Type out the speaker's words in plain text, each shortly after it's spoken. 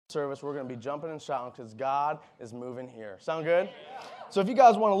service, we're going to be jumping and shouting because God is moving here. Sound good? So if you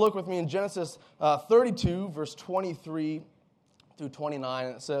guys want to look with me in Genesis 32, verse 23 through 29,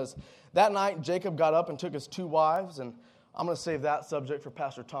 it says, "That night Jacob got up and took his 2 wives," and I'm going to save that subject for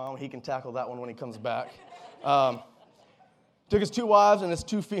Pastor Tom. He can tackle that one when he comes back. Took his 2 wives and his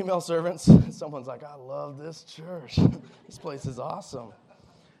 2 female servants. Someone's like, "I love this church. This place is awesome."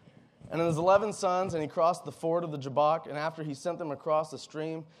 "And his 11 sons, and he crossed the ford of the Jabbok, and after he sent them across the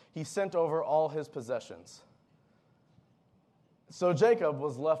stream, he sent over all his possessions." So Jacob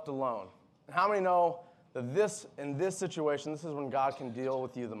was left alone. And how many know that in this situation, this is when God can deal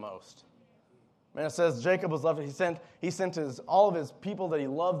with you the most? Man, it says Jacob was left. He sent all of his people that he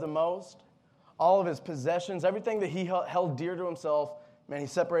loved the most, all of his possessions, everything that he held dear to himself. Man, he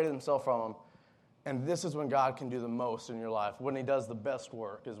separated himself from them. And this is when God can do the most in your life. When he does the best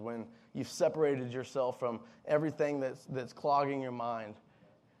work is when you've separated yourself from everything that's clogging your mind.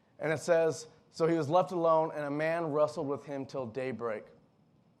 And it says, "So he was left alone, and a man wrestled with him till daybreak.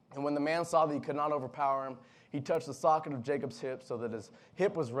 And when the man saw that he could not overpower him, he touched the socket of Jacob's hip so that his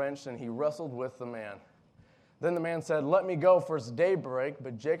hip was wrenched, and he wrestled with the man. Then the man said, 'Let me go, for it's daybreak.'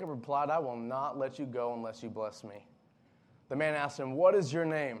 But Jacob replied, 'I will not let you go unless you bless me.' The man asked him, 'What is your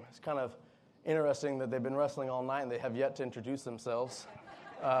name?'" It's kind of interesting that they've been wrestling all night and they have yet to introduce themselves.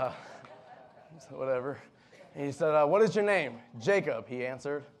 So whatever. And he said, "What is your name?" "Jacob," he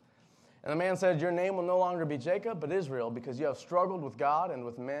answered. And the man said, "Your name will no longer be Jacob, but Israel, because you have struggled with God and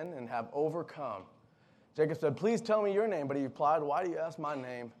with men and have overcome." Jacob said, "Please tell me your name." But he replied, "Why do you ask my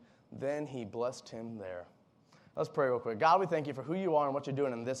name?" Then he blessed him there. Let's pray real quick. God, we thank you for who you are and what you're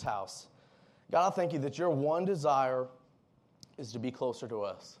doing in this house. God, I thank you that your one desire is to be closer to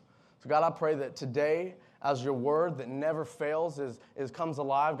us. So God, I pray that today, as your word that never fails comes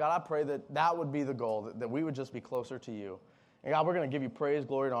alive, God, I pray that would be the goal, that we would just be closer to you. And God, we're going to give you praise,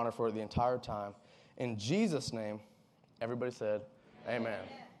 glory, and honor for it the entire time. In Jesus' name, everybody said, amen.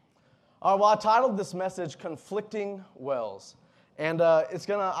 All right, well, I titled this message, "Conflicting Wells." And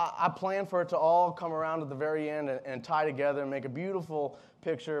I plan for it to all come around at the very end and tie together and make a beautiful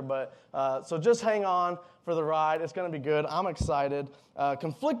picture. But so just hang on for the ride. It's going to be good. I'm excited.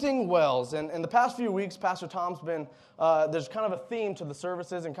 Conflicting wells. And in the past few weeks, Pastor Tom's been, there's kind of a theme to the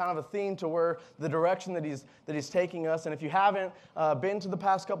services and kind of a theme to where the direction that he's taking us. And if you haven't been to the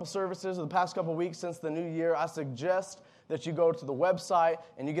past couple services or the past couple weeks since the new year, I suggest that you go to the website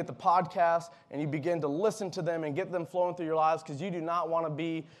and you get the podcast and you begin to listen to them and get them flowing through your lives, because you do not want to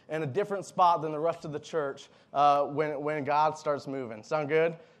be in a different spot than the rest of the church when God starts moving. Sound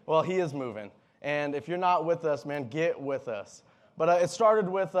good? Well, he is moving. And if you're not with us, man, get with us. But it started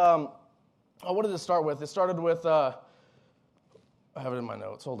with, what did it start with? It started with, I have it in my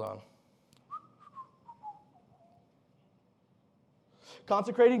notes. Hold on.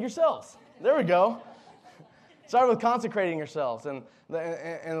 Consecrating yourselves. There we go. Start with consecrating yourselves. And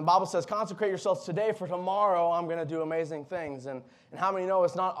the Bible says, consecrate yourselves today, for tomorrow I'm going to do amazing things. And how many know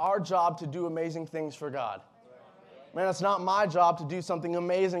it's not our job to do amazing things for God? Man, it's not my job to do something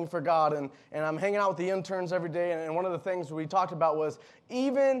amazing for God. And I'm hanging out with the interns every day. And one of the things we talked about was,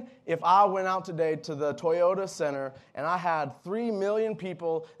 even if I went out today to the Toyota Center and I had 3 million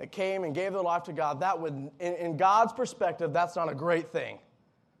people that came and gave their life to God, that would, in God's perspective, that's not a great thing.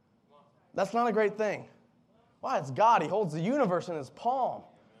 That's not a great thing. Why? It's God. He holds the universe in his palm.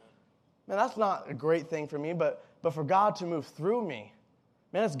 Man, that's not a great thing for me, but for God to move through me.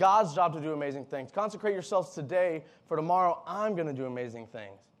 Man, it's God's job to do amazing things. Consecrate yourselves today, for tomorrow I'm going to do amazing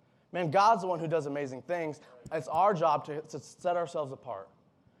things. Man, God's the one who does amazing things. It's our job to set ourselves apart.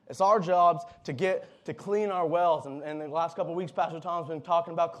 It's our jobs to clean our wells. And the last couple of weeks, Pastor Tom's been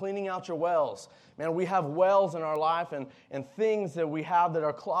talking about cleaning out your wells. Man, we have wells in our life and things that we have that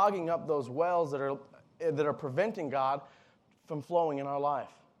are clogging up those wells that are preventing God from flowing in our life.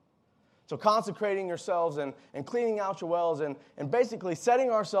 So consecrating yourselves and cleaning out your wells and basically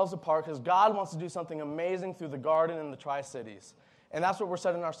setting ourselves apart, because God wants to do something amazing through the garden and the Tri-Cities. And that's what we're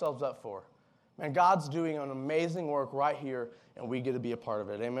setting ourselves up for. Man, God's doing an amazing work right here, and we get to be a part of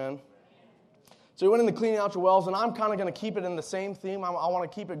it. Amen? So we went into cleaning out your wells, and I'm kind of going to keep it in the same theme. I want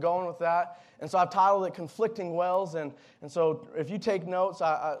to keep it going with that. And so I've titled it Conflicting Wells. And so if you take notes,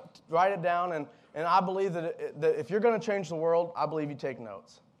 I write it down. And I believe that if you're going to change the world, I believe you take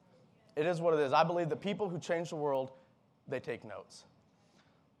notes. It is what it is. I believe that people who change the world, they take notes.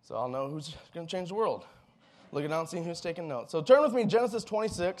 So I'll know who's going to change the world. Looking down and seeing who's taking notes. So turn with me to Genesis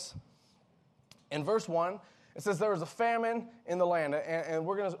 26. In verse 1, it says there was a famine in the land. And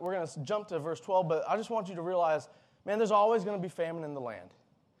we're going to jump to verse 12, but I just want you to realize, man, there's always going to be famine in the land.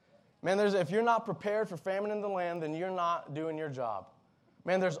 Man, if you're not prepared for famine in the land, then you're not doing your job.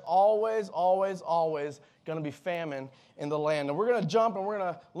 Man, there's always, always, always going to be famine in the land. And we're going to jump and we're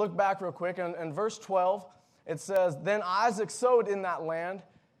going to look back real quick. In verse 12, it says, "Then Isaac sowed in that land,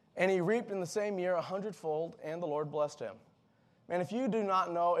 and he reaped in the same year 100-fold, and the Lord blessed him." Man, if you do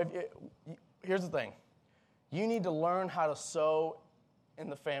not know, here's the thing. You need to learn how to sow in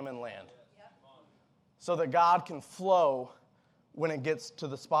the famine land so that God can flow when it gets to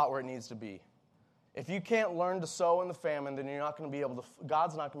the spot where it needs to be. If you can't learn to sow in the famine, then God's not going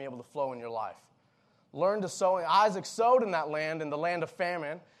to be able to flow in your life. Learn to sow. Isaac sowed in that land, in the land of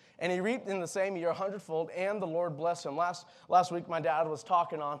famine, and he reaped in the same year 100-fold, and the Lord blessed him. Last week, my dad was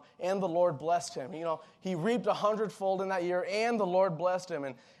talking on, and the Lord blessed him. You know, he reaped 100-fold in that year, and the Lord blessed him.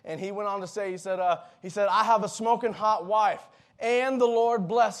 And he went on to say, he said, "I have a smoking hot wife, and the Lord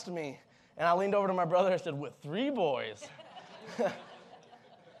blessed me." And I leaned over to my brother and said, "With 3 boys."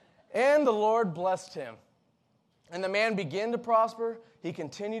 And the Lord blessed him. And the man began to prosper. He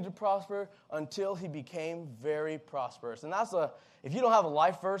continued to prosper until he became very prosperous. And if you don't have a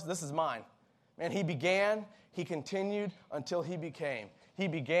life verse, this is mine. Man, he began, he continued until he became. He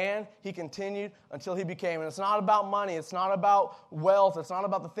began, he continued until he became. And it's not about money. It's not about wealth. It's not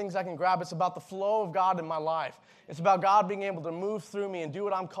about the things I can grab. It's about the flow of God in my life. It's about God being able to move through me and do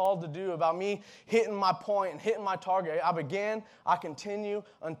what I'm called to do, about me hitting my point and hitting my target. I begin, I continue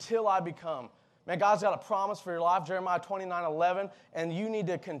until I become. Man, God's got a promise for your life, Jeremiah 29:11, and you need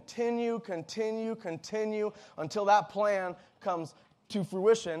to continue until that plan comes to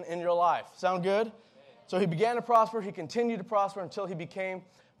fruition in your life. Sound good? So he began to prosper, he continued to prosper until he became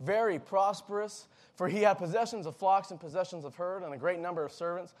very prosperous, for he had possessions of flocks and possessions of herd and a great number of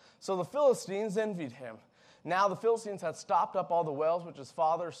servants. So the Philistines envied him. Now the Philistines had stopped up all the wells which his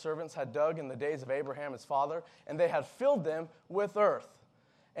father's servants had dug in the days of Abraham his father, and they had filled them with earth.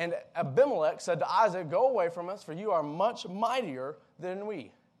 And Abimelech said to Isaac, "Go away from us, for you are much mightier than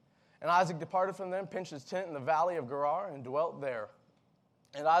we." And Isaac departed from them, pitched his tent in the valley of Gerar, and dwelt there.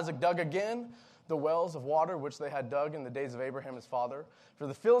 And Isaac dug again the wells of water which they had dug in the days of Abraham his father, for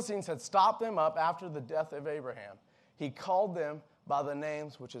the Philistines had stopped them up after the death of Abraham. He called them by the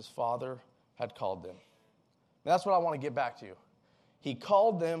names which his father had called them. And that's what I want to get back to. He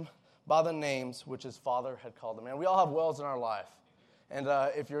called them by the names which his father had called them. And we all have wells in our life. And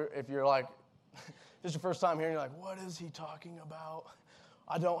if you're like, this is your first time here, and you're like, what is he talking about?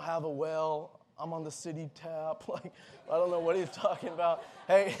 I don't have a well. I'm on the city tap. Like, I don't know what he's talking about.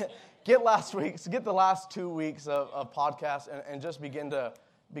 Hey, get the last 2 weeks of podcasts and just begin to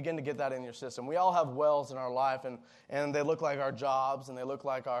get that in your system. We all have wells in our life, and they look like our jobs, and they look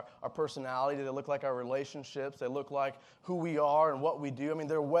like our personality. They look like our relationships. They look like who we are and what we do. I mean,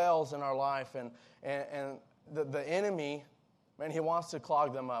 they're wells in our life, and the enemy, man, he wants to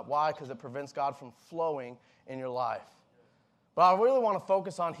clog them up. Why? Because it prevents God from flowing in your life. But I really want to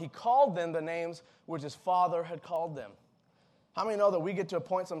focus on, he called them the names which his father had called them. How many know that we get to a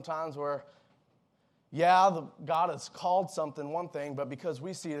point sometimes where, God has called something one thing, but because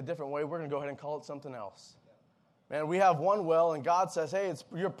we see it a different way, we're going to go ahead and call it something else. Man, we have one well, and God says, hey,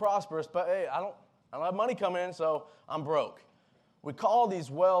 you're prosperous, but hey, I don't have money coming in, so I'm broke. We call these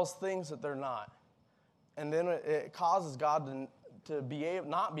wells things that they're not. And then it causes God to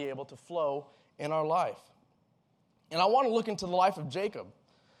not be able to flow in our life. And I want to look into the life of Jacob.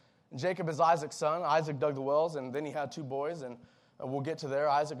 Jacob is Isaac's son. Isaac dug the wells, and then he had 2 boys, and we'll get to there,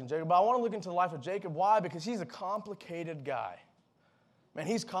 Isaac and Jacob. But I want to look into the life of Jacob. Why? Because he's a complicated guy. Man,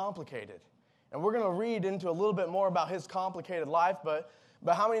 he's complicated. And we're going to read into a little bit more about his complicated life, but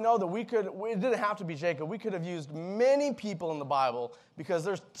how many know that it didn't have to be Jacob. We could have used many people in the Bible because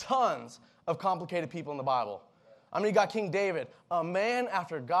there's tons of complicated people in the Bible. I mean, you got King David, a man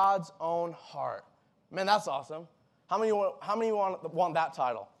after God's own heart. Man, that's awesome. How many want that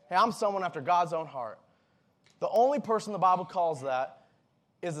title? Hey, I'm someone after God's own heart. The only person the Bible calls that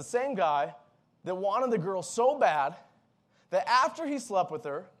is the same guy that wanted the girl so bad that after he slept with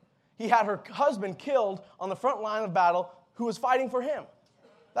her, he had her husband killed on the front line of battle who was fighting for him.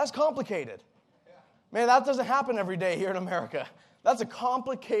 That's complicated. Man, that doesn't happen every day here in America. That's a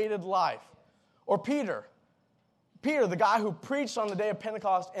complicated life. Or Peter, the guy who preached on the day of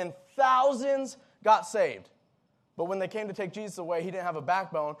Pentecost and thousands got saved. But when they came to take Jesus away, he didn't have a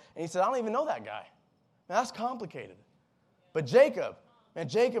backbone, and he said, I don't even know that guy. Man, that's complicated. But Jacob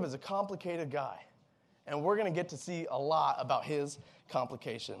is a complicated guy. And we're going to get to see a lot about his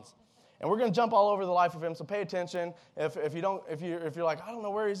complications. And we're going to jump all over the life of him, so pay attention. If you're like, I don't know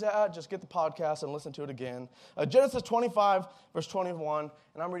where he's at, just get the podcast and listen to it again. Genesis 25, verse 21,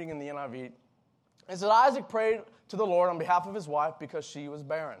 and I'm reading in the NIV. It says, Isaac prayed to the Lord on behalf of his wife because she was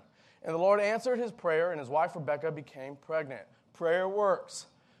barren. And the Lord answered his prayer, and his wife Rebekah became pregnant. prayer works.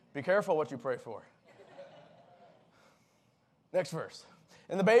 Be careful what you pray for. Next verse.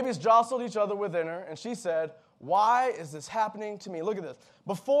 And the babies jostled each other within her, and she said, why is this happening to me? Look at this.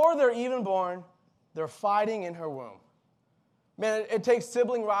 Before they're even born, they're fighting in her womb. Man, it takes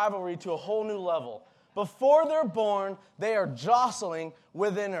sibling rivalry to a whole new level. Before they're born, they are jostling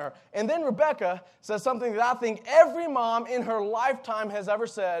within her. And then Rebecca says something that I think every mom in her lifetime has ever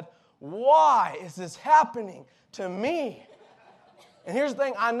said, why is this happening to me? And here's the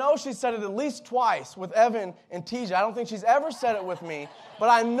thing, I know she said it at least twice with Evan and TJ. I don't think she's ever said it with me, but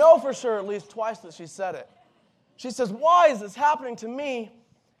I know for sure at least twice that she said it. She says, why is this happening to me?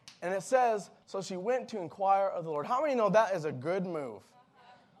 And it says, so she went to inquire of the Lord. How many know that is a good move?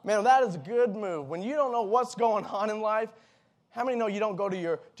 Man, that is a good move. When you don't know what's going on in life, how many know you don't go to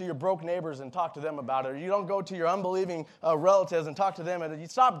your broke neighbors and talk to them about it? Or you don't go to your unbelieving relatives and talk to them, and you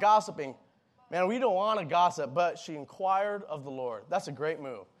stop gossiping. Man, we don't want to gossip, but she inquired of the Lord. That's a great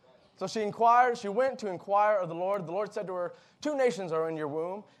move. So she went to inquire of the Lord. The Lord said to her, 2 nations are in your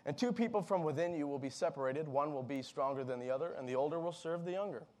womb, and 2 people from within you will be separated. One will be stronger than the other, and the older will serve the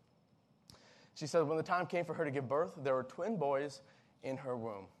younger. She said when the time came for her to give birth, there were twin boys in her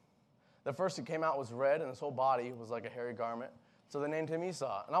womb. The first who came out was red, and his whole body was like a hairy garment. So they named him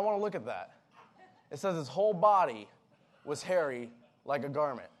Esau. And I want to look at that. It says his whole body was hairy like a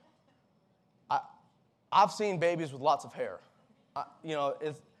garment. I've seen babies with lots of hair.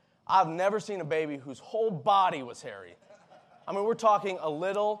 I've never seen a baby whose whole body was hairy. I mean, we're talking a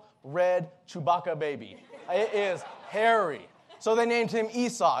little red Chewbacca baby. It is hairy. So they named him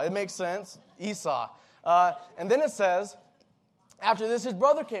Esau. It makes sense. Esau. And then it says, after this, his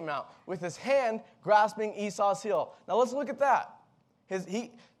brother came out with his hand grasping Esau's heel. Now let's look at that.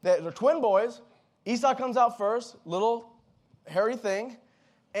 They're twin boys. Esau comes out first, little hairy thing.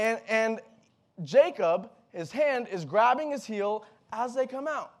 And Jacob, his hand is grabbing his heel as they come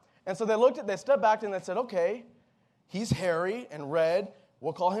out. And so they stepped back and they said, okay, he's hairy and red.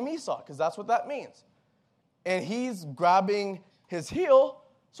 We'll call him Esau because that's what that means. And he's grabbing his heel,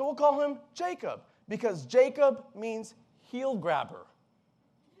 so we'll call him Jacob because Jacob means heel grabber.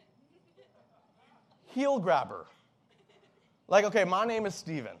 Heel grabber. Like, okay, my name is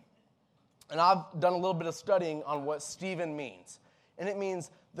Stephen, and I've done a little bit of studying on what Stephen means. And it means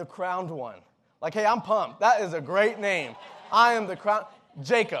the crowned one. Like, hey, I'm pumped. That is a great name. I am the crown.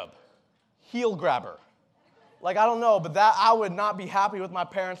 Jacob, heel grabber. Like, I don't know, but that I would not be happy with my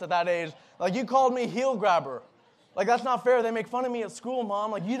parents at that age. Like, you called me heel grabber. Like, that's not fair. They make fun of me at school,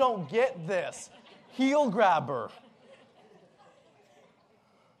 Mom. Like, you don't get this. Heel grabber.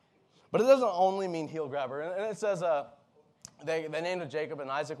 But it doesn't only mean heel grabber. And it says they named him Jacob,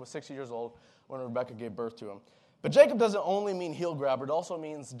 and Isaac was 60 years old when Rebekah gave birth to him. But Jacob doesn't only mean heel grabber. It also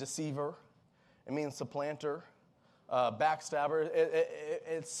means deceiver. It means supplanter, backstabber.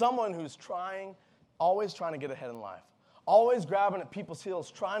 It's someone who's always trying to get ahead in life. Always grabbing at people's heels,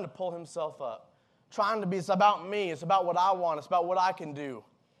 trying to pull himself up. It's about me. It's about what I want. It's about what I can do.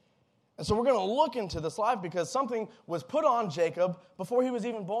 And so we're going to look into this life because something was put on Jacob before he was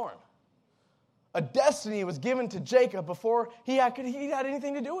even born. A destiny was given to Jacob before he had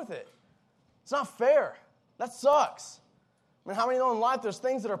anything to do with it. It's not fair. That sucks. I mean, how many know in life there's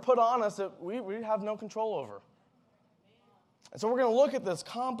things that are put on us that we have no control over? And so we're going to look at this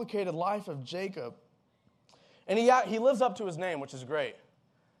complicated life of Jacob. And he lives up to his name, which is great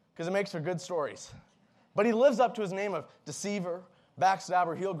because it makes for good stories. But he lives up to his name of deceiver,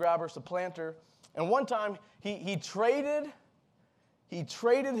 backstabber, heel grabber, supplanter. And one time he traded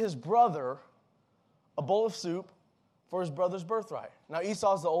his brother a bowl of soup for his brother's birthright. Now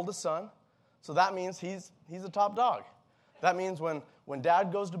Esau's the oldest son, so that means he's the top dog. That means when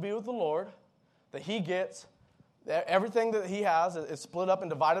dad goes to be with the Lord, that he gets everything that he has is split up and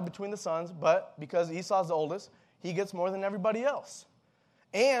divided between the sons, but because Esau's the oldest, he gets more than everybody else.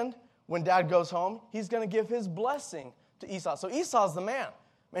 And when dad goes home, he's going to give his blessing to Esau. So Esau's the man.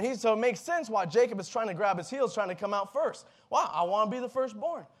 So it makes sense why Jacob is trying to grab his heels, trying to come out first. Wow, I want to be the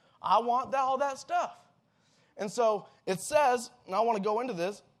firstborn. I want all that stuff. And so it says, and I want to go into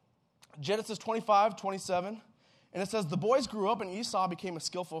this, Genesis 25:27, and it says, the boys grew up and Esau became a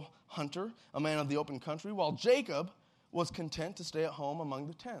skillful hunter, a man of the open country, while Jacob was content to stay at home among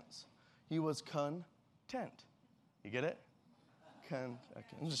the tents. He was content. You get it? Okay.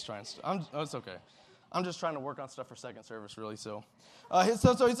 I'm just trying. It's okay. I'm just trying to work on stuff for second service, really. So he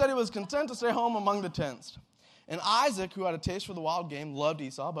said he was content to stay home among the tents. And Isaac, who had a taste for the wild game, loved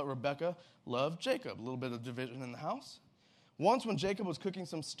Esau, but Rebekah loved Jacob. A little bit of division in the house. Once when Jacob was cooking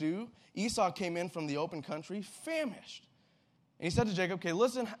some stew, Esau came in from the open country, famished. And he said to Jacob, okay,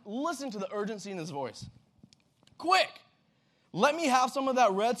 listen to the urgency in his voice. Quick, Let me have some of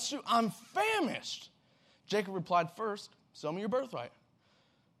that red stew. I'm famished. Jacob replied, first, sell me your birthright.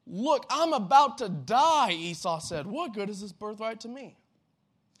 Look, I'm about to die, Esau said. What good is this birthright to me?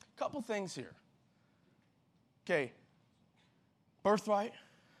 Couple things here. Okay, birthright,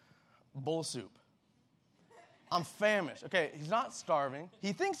 bowl of soup. I'm famished. Okay, he's not starving.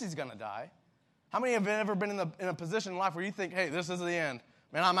 He thinks he's going to die. How many have ever been in a position in life where you think, hey, this is the end?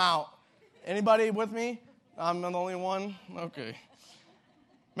 Man, I'm out. Anybody with me? I'm the only one? Okay.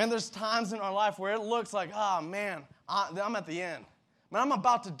 Man, there's times in our life where it looks like, man, I'm at the end. Man, I'm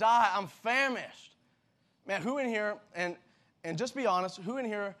about to die. I'm famished. Man, who in here, and just be honest, who in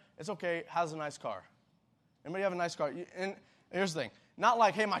here, it's okay, has a nice car? Anybody have a nice car? And here's the thing. Not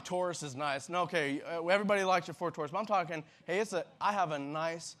like, hey, my Taurus is nice. No, okay, everybody likes your Ford Taurus. But I'm talking, hey, I have a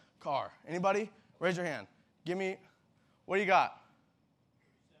nice car. Anybody? Raise your hand. Give me, what do you got?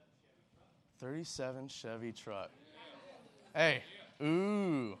 37 Chevy truck. Hey,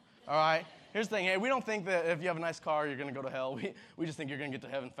 ooh. All right. Here's the thing. Hey, we don't think that if you have a nice car, you're going to go to hell. We just think you're going to get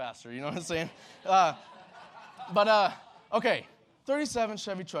to heaven faster. You know what I'm saying? Okay. 37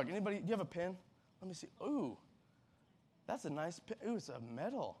 Chevy truck. Anybody, do you have a pin? Let me see. Ooh. That's a nice pin. Ooh, it's a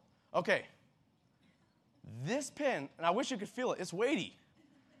metal. Okay. This pin, and I wish you could feel it. It's weighty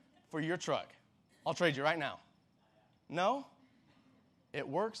for your truck. I'll trade you right now. No? It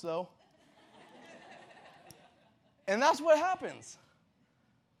works, though. And that's what happens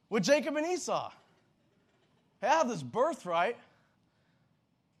with Jacob and Esau. Hey, I have this birthright,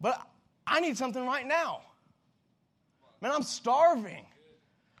 but I need something right now. Man, I'm starving.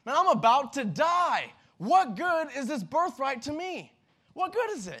 Man, I'm about to die. What good is this birthright to me? What good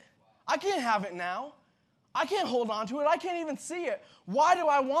is it? I can't have it now. I can't hold on to it. I can't even see it. Why do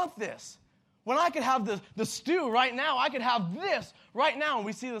I want this? When I could have the stew right now, I could have this right now. And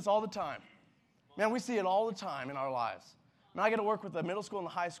we see this all the time. Man, we see it all the time in our lives. Man, I get to work with the middle school and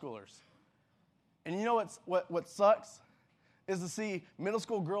the high schoolers. And you know what sucks? Is to see middle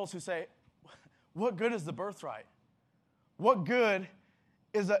school girls who say, what good is the birthright? What good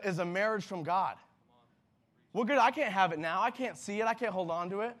is a marriage from God? What good? I can't have it now. I can't see it. I can't hold on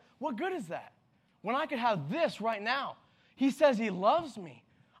to it. What good is that? When I could have this right now. He says he loves me.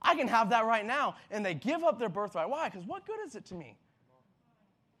 I can have that right now. And they give up their birthright. Why? Because what good is it to me?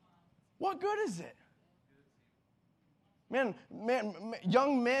 What good is it? Man,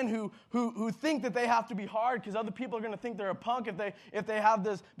 young men who think that they have to be hard because other people are going to think they're a punk if they have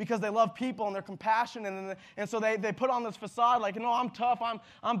this because they love people and they're compassionate and so they put on this facade like, no, I'm tough,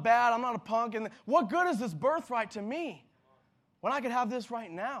 I'm bad, I'm not a punk. And what good is this birthright to me when I could have this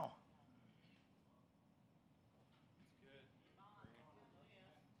right now?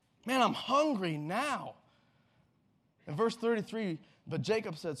 Man, I'm hungry now. In verse 33, but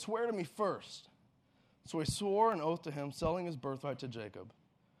Jacob said, swear to me first. So he swore an oath to him, selling his birthright to Jacob.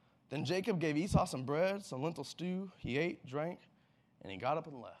 Then Jacob gave Esau some bread, some lentil stew. He ate, drank, and he got up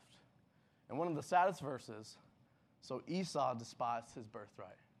and left. And one of the saddest verses, so Esau despised his birthright.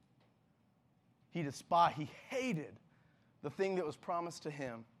 He hated the thing that was promised to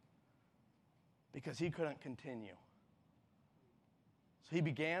him because he couldn't continue. So he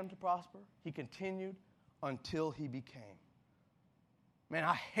began to prosper. He continued until he became. Man,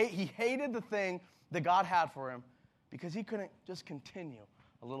 he hated the thing that God had for him because he couldn't just continue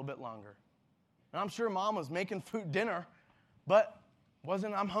a little bit longer. And I'm sure mom was making dinner, but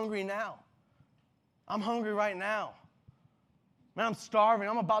I'm hungry now. I'm hungry right now. Man, I'm starving.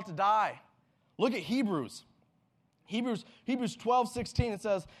 I'm about to die. Look at Hebrews 12:16, it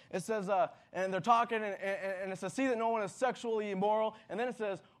says, and they're talking, and it says, see that no one is sexually immoral, and then it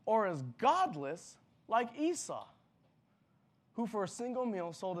says, or is godless like Esau, who for a single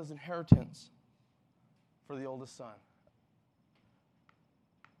meal sold his inheritance for the oldest son.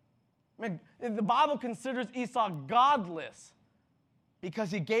 Man, the Bible considers Esau godless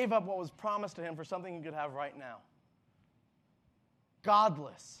because he gave up what was promised to him for something he could have right now.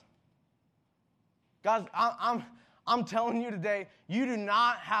 Godless. Guys, I'm telling you today, you do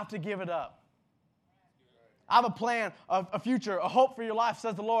not have to give it up. I have a plan, a future, a hope for your life,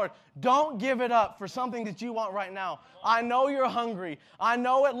 says the Lord. Don't give it up for something that you want right now. I know you're hungry. I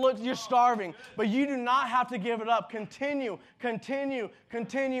know you're starving, but you do not have to give it up. Continue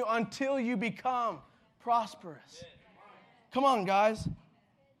until you become prosperous. Come on, guys.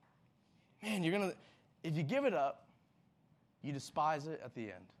 Man, if you give it up, you despise it at the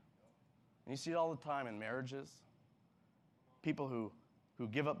end. And you see it all the time in marriages. People who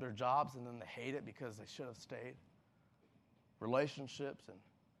give up their jobs and then they hate it because they should have stayed. Relationships and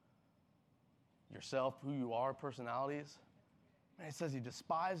yourself, who you are, personalities. And it says he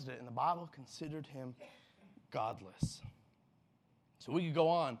despised it, and the Bible considered him godless. So we could go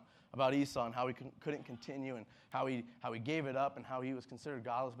on about Esau and how he couldn't continue and how he gave it up and how he was considered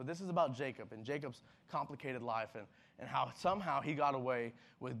godless. But this is about Jacob and Jacob's complicated life and how somehow he got away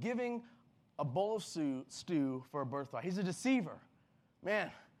with giving a bowl of stew for a birthright. He's a deceiver.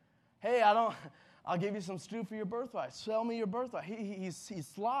 Man, hey, I'll give you some stew for your birthright. Sell me your birthright. He's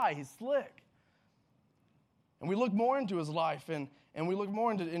sly. He's slick. And we look more into his life, and we look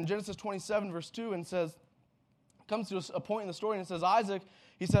more into in Genesis 27, verse 2, and says, comes to a point in the story, and it says, Isaac,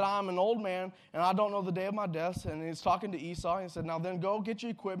 he said, I'm an old man, and I don't know the day of my death. And he's talking to Esau, and he said, now then go get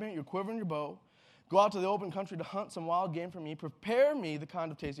your equipment, your quiver and your bow. Go out to the open country to hunt some wild game for me. Prepare me the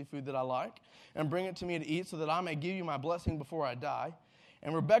kind of tasty food that I like, and bring it to me to eat, so that I may give you my blessing before I die.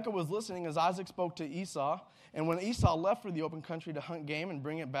 And Rebekah was listening as Isaac spoke to Esau. And when Esau left for the open country to hunt game and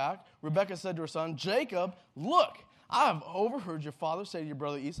bring it back, Rebekah said to her son, Jacob, look, I have overheard your father say to your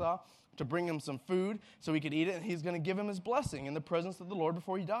brother Esau to bring him some food so he could eat it, and he's going to give him his blessing in the presence of the Lord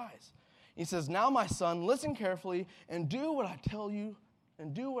before he dies. He says, now, my son, listen carefully and do what I tell you,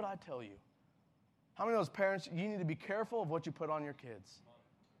 and do what I tell you. How many of those parents, you need to be careful of what you put on your kids?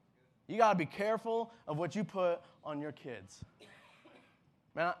 You got to be careful of what you put on your kids.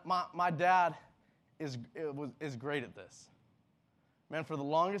 Man, my dad is great at this. Man, for the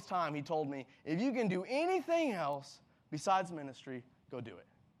longest time, he told me, if you can do anything else besides ministry, go do it.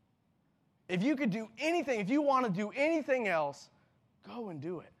 If you could do anything, if you want to do anything else, go and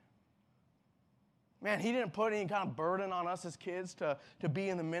do it. Man, he didn't put any kind of burden on us as kids to be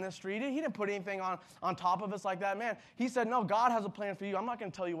in the ministry. He didn't put anything on top of us like that. Man, he said, no, God has a plan for you. I'm not going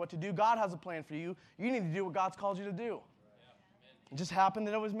to tell you what to do. God has a plan for you. You need to do what God's called you to do. It just happened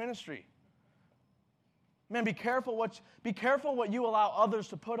that it was ministry. Man, be careful what you allow others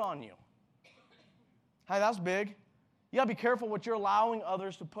to put on you. Hey, that's big. You got to be careful what you're allowing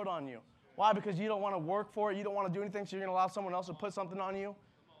others to put on you. Why? Because you don't want to work for it. You don't want to do anything, so you're going to allow someone else to put something on you.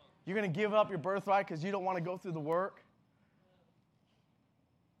 You're going to give up your birthright because you don't want to go through the work.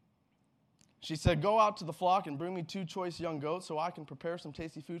 She said, go out to the flock and bring me 2 choice young goats so I can prepare some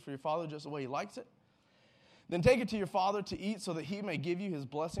tasty food for your father just the way he likes it. Then take it to your father to eat so that he may give you his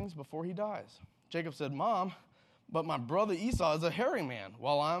blessings before he dies. Jacob said, Mom, but my brother Esau is a hairy man,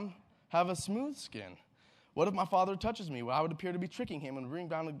 while I have a smooth skin. What if my father touches me? Well, I would appear to be tricking him and bring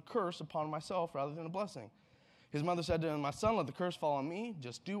down a curse upon myself rather than a blessing. His mother said to him, my son, let the curse fall on me.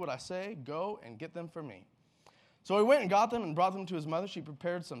 Just do what I say. Go and get them for me. So he went and got them and brought them to his mother. She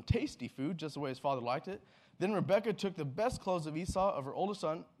prepared some tasty food, just the way his father liked it. Then Rebekah took the best clothes of Esau, of her oldest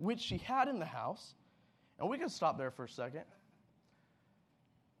son, which she had in the house. And we can stop there for a second.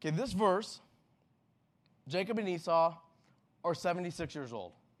 Okay, this verse, Jacob and Esau are 76 years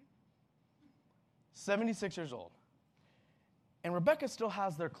old. 76 years old. And Rebekah still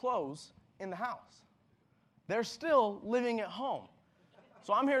has their clothes in the house. They're still living at home.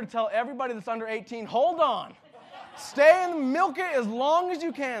 So I'm here to tell everybody that's under 18, hold on. Stay and milk it as long as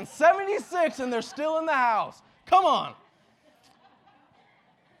you can. 76 and they're still in the house. Come on.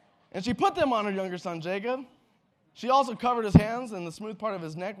 And she put them on her younger son Jacob. She also covered his hands and the smooth part of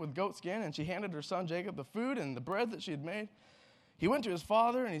his neck with goat skin, and she handed her son Jacob the food and the bread that she had made. He went to his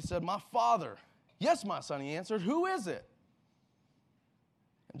father and he said, my father. Yes, my son, he answered. Who is it?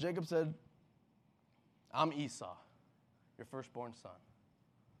 And Jacob said, I'm Esau, your firstborn son.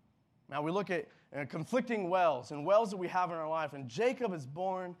 Now we look at conflicting wells and wells that we have in our life, and Jacob is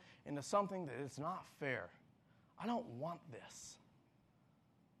born into something that is not fair. I don't want this.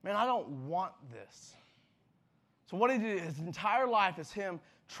 Man, I don't want this. So what he did his entire life is him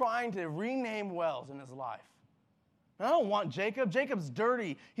trying to rename wells in his life. And I don't want Jacob. Jacob's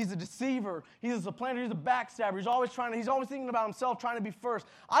dirty. He's a deceiver. He's a supplanter. He's a backstabber. He's always thinking about himself, trying to be first.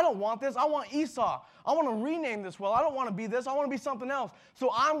 I don't want this. I want Esau. I want to rename this well. I don't want to be this. I want to be something else. So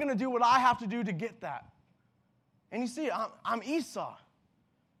I'm going to do what I have to do to get that. And you see, I'm Esau.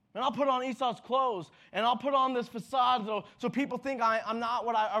 And I'll put on Esau's clothes, and I'll put on this facade so people think I'm not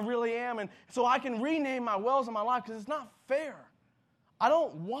what I really am, and so I can rename my wells in my life because it's not fair. I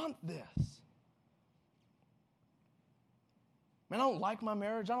don't want this. Man, I don't like my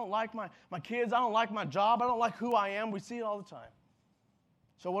marriage. I don't like my kids. I don't like my job. I don't like who I am. We see it all the time.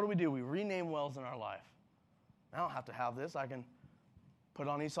 So what do? We rename wells in our life. I don't have to have this. I can put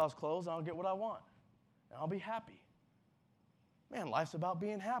on Esau's clothes, and I'll get what I want, and I'll be happy. Man, life's about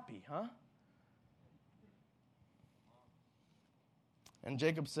being happy, huh? And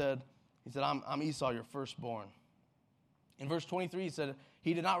Jacob said, I'm Esau, your firstborn. In verse 23, he said,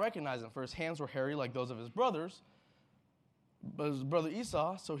 he did not recognize him, for his hands were hairy like those of his brothers, but his brother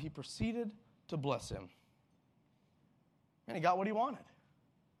Esau, so he proceeded to bless him. And he got what he wanted.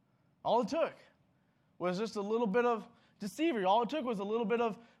 All it took was just a little bit of deceiver. All it took was a little bit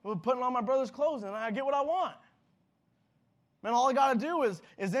of putting on my brother's clothes, and I get what I want. Man, all I got to do is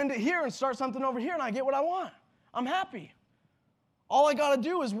end it here and start something over here, and I get what I want. I'm happy. All I got to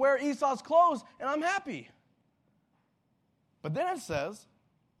do is wear Esau's clothes, and I'm happy. But then it says,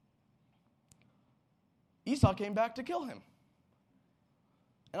 Esau came back to kill him.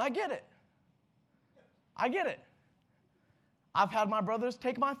 And I get it. I get it. I've had my brothers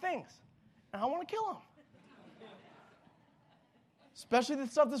take my things, and I want to kill them. Especially the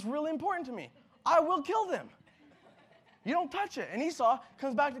stuff that's really important to me. I will kill them. You don't touch it. And Esau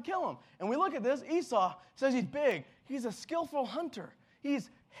comes back to kill him. And we look at this. Esau says he's big. He's a skillful hunter. He's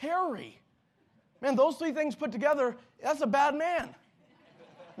hairy. Man, those three things put together, that's a bad man.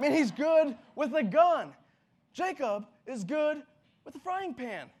 Man, he's good with a gun. Jacob is good with a frying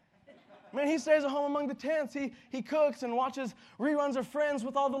pan. Man, he stays at home among the tents. He cooks and watches reruns of Friends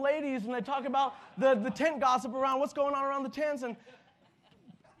with all the ladies, and they talk about the tent gossip around what's going on around the tents. And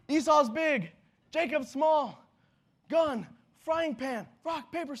Esau's big. Jacob's small. Gun, frying pan, rock,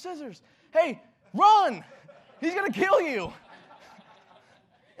 paper, scissors. Hey, run! He's going to kill you.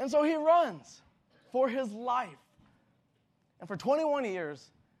 And so he runs for his life. And for 21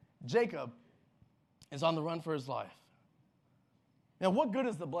 years, Jacob is on the run for his life. Now, what good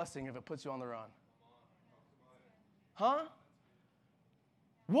is the blessing if it puts you on the run? Huh?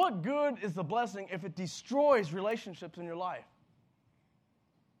 What good is the blessing if it destroys relationships in your life?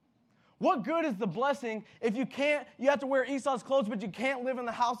 What good is the blessing if you have to wear Esau's clothes, but you can't live in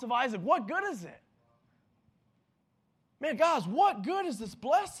the house of Isaac? What good is it? Man, guys, what good is this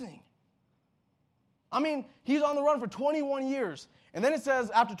blessing? I mean, he's on the run for 21 years. And then it says,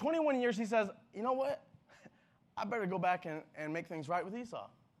 after 21 years, he says, you know what? I better go back and make things right with Esau.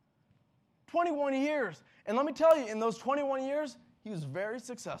 21 years. And let me tell you, in those 21 years, he was very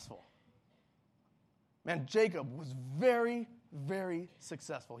successful. Man, Jacob was very, very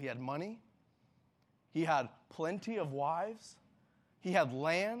successful. He had money. He had plenty of wives. He had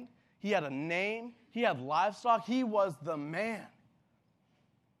land. He had a name. He had livestock. He was the man.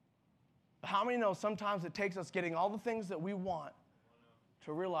 But how many know sometimes it takes us getting all the things that we want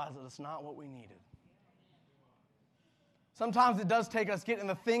to realize that it's not what we needed? Sometimes it does take us getting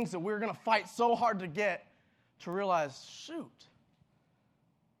the things that we're going to fight so hard to get to realize, shoot,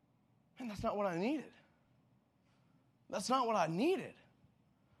 man, that's not what I needed. That's not what I needed.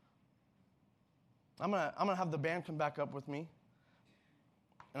 I'm gonna have the band come back up with me.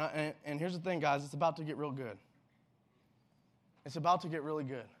 And here's the thing, guys. It's about to get real good. It's about to get really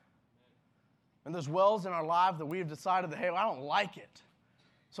good. And there's wells in our life that we've decided that, hey, I don't like it.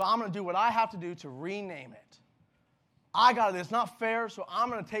 So I'm going to do what I have to do to rename it. I got it. It's not fair, so I'm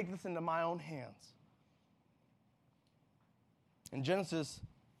going to take this into my own hands. In Genesis,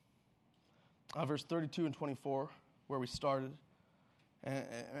 verse 32 and 24, where we started, and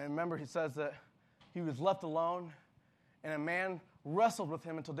remember, he says that he was left alone, and a man wrestled with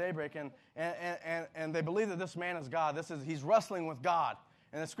him until daybreak, and they believe that this man is God. He's wrestling with God.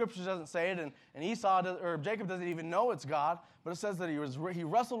 And the scripture doesn't say it, and Jacob doesn't even know it's God, but it says that he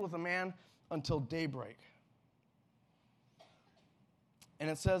wrestled with a man until daybreak. And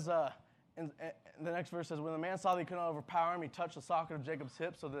it says, and the next verse says, when the man saw that he could not overpower him, he touched the socket of Jacob's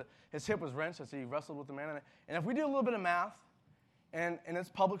hip, so that his hip was wrenched as he wrestled with the man. And if we do a little bit of math, and it's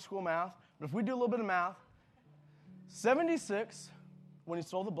public school math, but if we do a little bit of math, 76 when he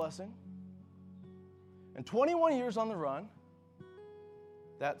stole the blessing, and 21 years on the run,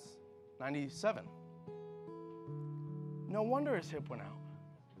 that's 97. No wonder his hip went out.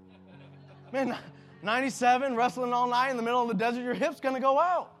 Man, 97, wrestling all night in the middle of the desert, your hip's going to go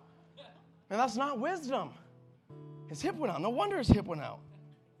out. And that's not wisdom. His hip went out. No wonder his hip went out.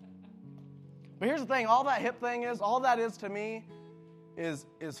 But here's the thing. All that hip thing is, all that is to me is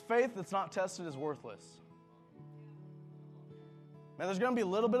faith that's not tested is worthless. Man, there's going to be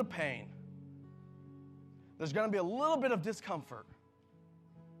a little bit of pain. There's going to be a little bit of discomfort.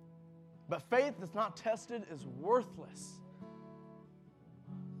 But faith that's not tested is worthless.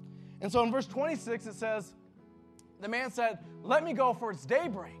 And so in verse 26 it says, the man said, let me go, for it's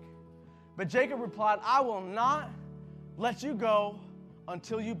daybreak. But Jacob replied, I will not let you go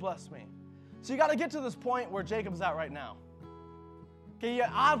until you bless me. So you got to get to this point where Jacob's at right now. Okay, yeah,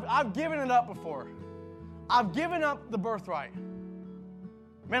 I've given it up before. I've given up the birthright.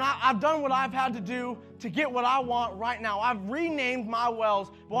 Man, I've done what I've had to do to get what I want right now. I've renamed my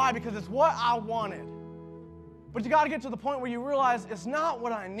wells. Why? Because it's what I wanted. But you got to get to the point where you realize it's not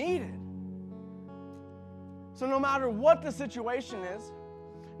what I needed. So no matter what the situation is,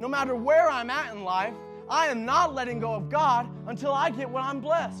 no matter where I'm at in life, I am not letting go of God until I get what I'm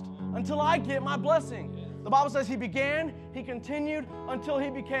blessed, until I get my blessing. The Bible says he began, he continued until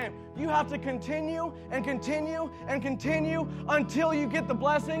he became. You have to continue and continue and continue until you get the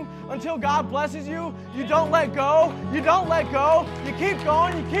blessing, until God blesses you. You don't let go. You don't let go. You keep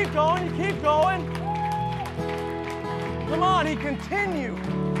going, you keep going, you keep going. Come on, he continued.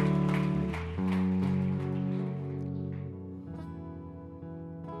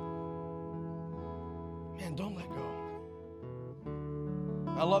 Man, don't let go.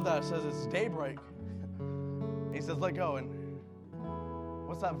 I love that. It says it's daybreak. He says, let go. And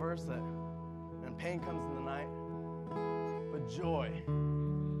what's that verse that? And pain comes in the night, but joy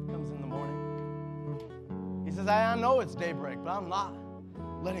comes in the morning. He says, I know it's daybreak, but I'm not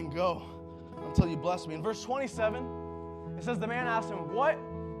letting go until you bless me. In verse 27, it says, the man asked him, what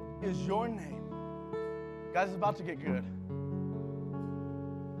is your name? Guys, it's about to get good.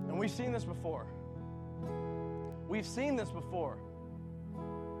 And we've seen this before. We've seen this before.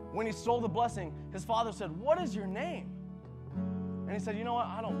 When he stole the blessing, his father said, what is your name? And he said, you know what?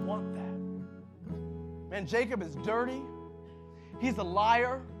 I don't want that. Man, Jacob is dirty. He's a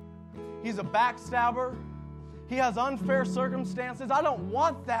liar. He's a backstabber. He has unfair circumstances. I don't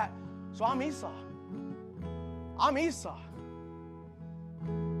want that. So I'm Esau. I'm Esau.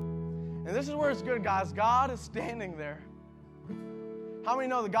 And this is where it's good, guys. God is standing there. How many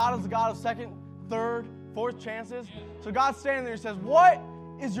know that God is the God of second, third, fourth chances? So God's standing there and says, what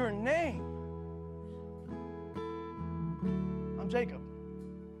is your name? I'm Jacob.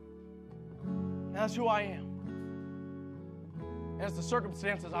 And that's who I am. And it's the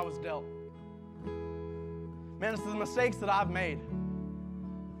circumstances I was dealt. Man, it's the mistakes that I've made.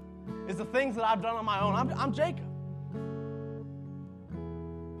 It's the things that I've done on my own. I'm Jacob.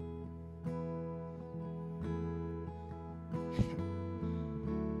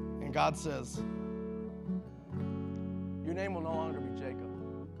 And God says, your name will no longer be Jacob,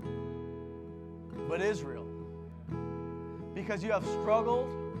 but Israel, because you have struggled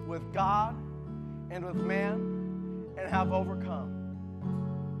with God and with man and have overcome.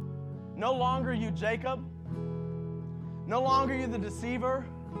 No longer you Jacob, no longer you the deceiver,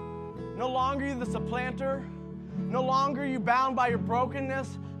 no longer you the supplanter, no longer you bound by your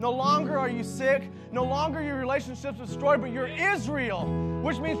brokenness, no longer are you sick, no longer your relationships destroyed, but you're Israel,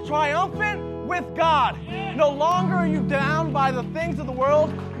 which means triumphant with God. No longer are you down by the things of the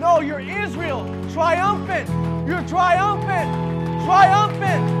world. No, you're Israel, triumphant. You're triumphant.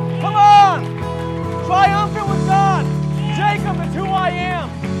 Triumphant. Come on. Triumphant with God. Jacob is who I am,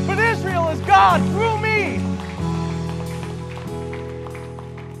 but Israel is God through me.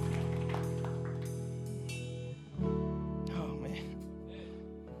 Oh, man.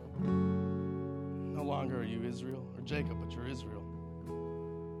 No longer are you Israel or Jacob, but you're Israel.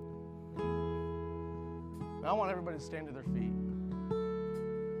 I want everybody to stand to their feet.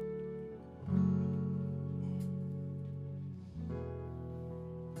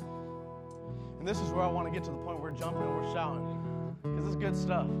 And this is where I want to get to the point where we're jumping and we're shouting, because this is good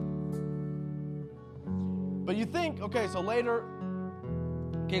stuff. But you think, okay, so later,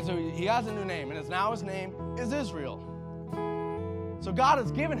 so he has a new name, and his name is Israel. So God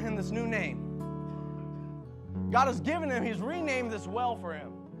has given him this new name. God has given him, he's renamed this well for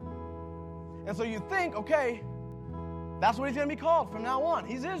him. And so you think, okay, that's what he's going to be called from now on.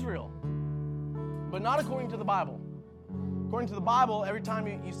 He's Israel. But not according to the Bible. According to the Bible, every time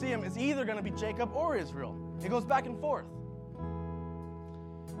you see him, it's either going to be Jacob or Israel. It goes back and forth.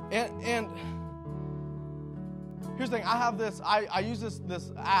 And here's the thing. I have this, I use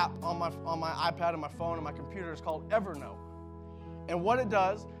this app on my iPad and my phone and my computer. It's called Evernote. And what it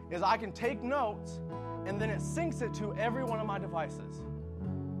does is I can take notes, and then it syncs it to every one of my devices.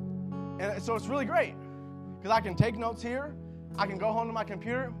 And so it's really great, because I can take notes here, I can go home to my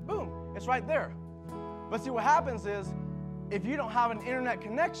computer, boom, it's right there. But see, what happens is, if you don't have an internet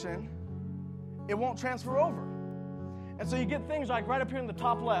connection, it won't transfer over. And so you get things like right up here in the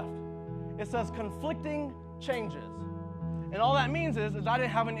top left, it says conflicting changes. And all that means is I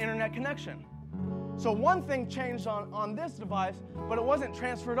didn't have an internet connection. So one thing changed on this device, but it wasn't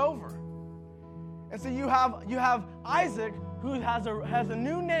transferred over. And so you have Isaac, who has a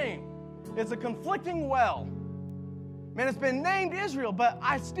new name. It's a conflicting well. Man, it's been named Israel, but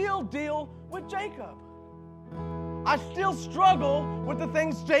I still deal with Jacob. I still struggle with the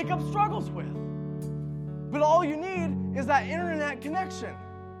things Jacob struggles with. But all you need is that internet connection.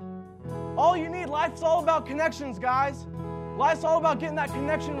 All you need, life's all about connections, guys. Life's all about getting that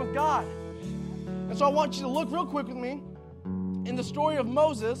connection with God. And so I want you to look real quick with me in the story of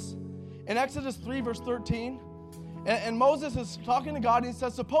Moses in Exodus 3, verse 13. And Moses is talking to God, and he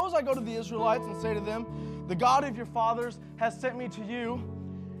says, suppose I go to the Israelites and say to them, the God of your fathers has sent me to you.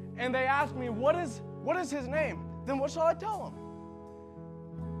 And they ask me, what is What is his name? Then what shall I tell him?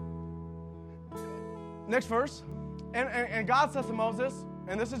 Next verse. And God says to Moses,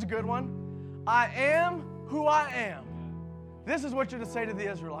 and this is a good one, I am who I am. This is what you're to say to the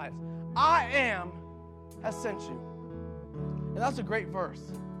Israelites. I am has sent you. And that's a great verse.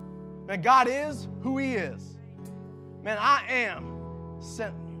 Man, God is who he is. Man, I am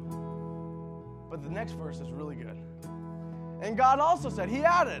sent you. But the next verse is really good. And God also said, he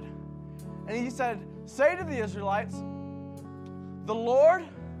added, and he said, say to the Israelites, the Lord,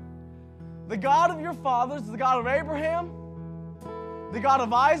 the God of your fathers, the God of Abraham, the God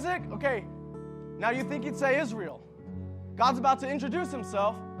of Isaac. Okay, now you think he'd say Israel. God's about to introduce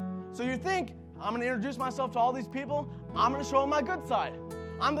himself. So you think, I'm going to introduce myself to all these people. I'm going to show them my good side.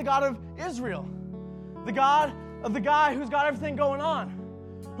 I'm the God of Israel. The God of the guy who's got everything going on.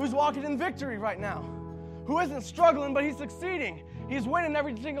 Who's walking in victory right now. Who isn't struggling, but he's succeeding. He's winning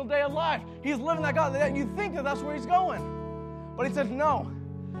every single day of life. He's living that God. That you think that that's where he's going. But he says, no.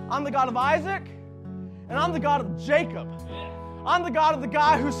 I'm the God of Isaac, and I'm the God of Jacob. I'm the God of the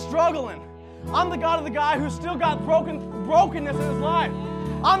guy who's struggling. I'm the God of the guy who's still got brokenness in his life.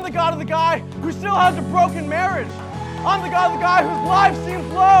 I'm the God of the guy who still has a broken marriage. I'm the God of the guy whose life seems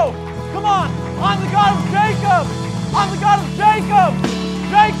low. Come on. I'm the God of Jacob. I'm the God of Jacob.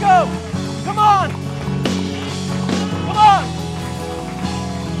 Jacob. Come on. Come on.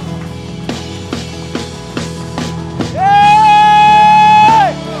 Yay!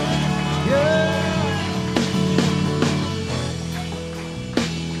 Yeah.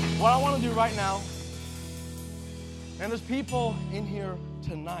 What I want to do right now, and there's people in here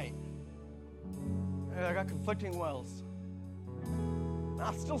tonight, and I got conflicting wills. And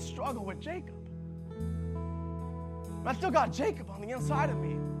I still struggle with Jacob. And I still got Jacob on the inside of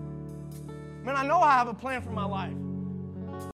me. Man, I know I have a plan for my life.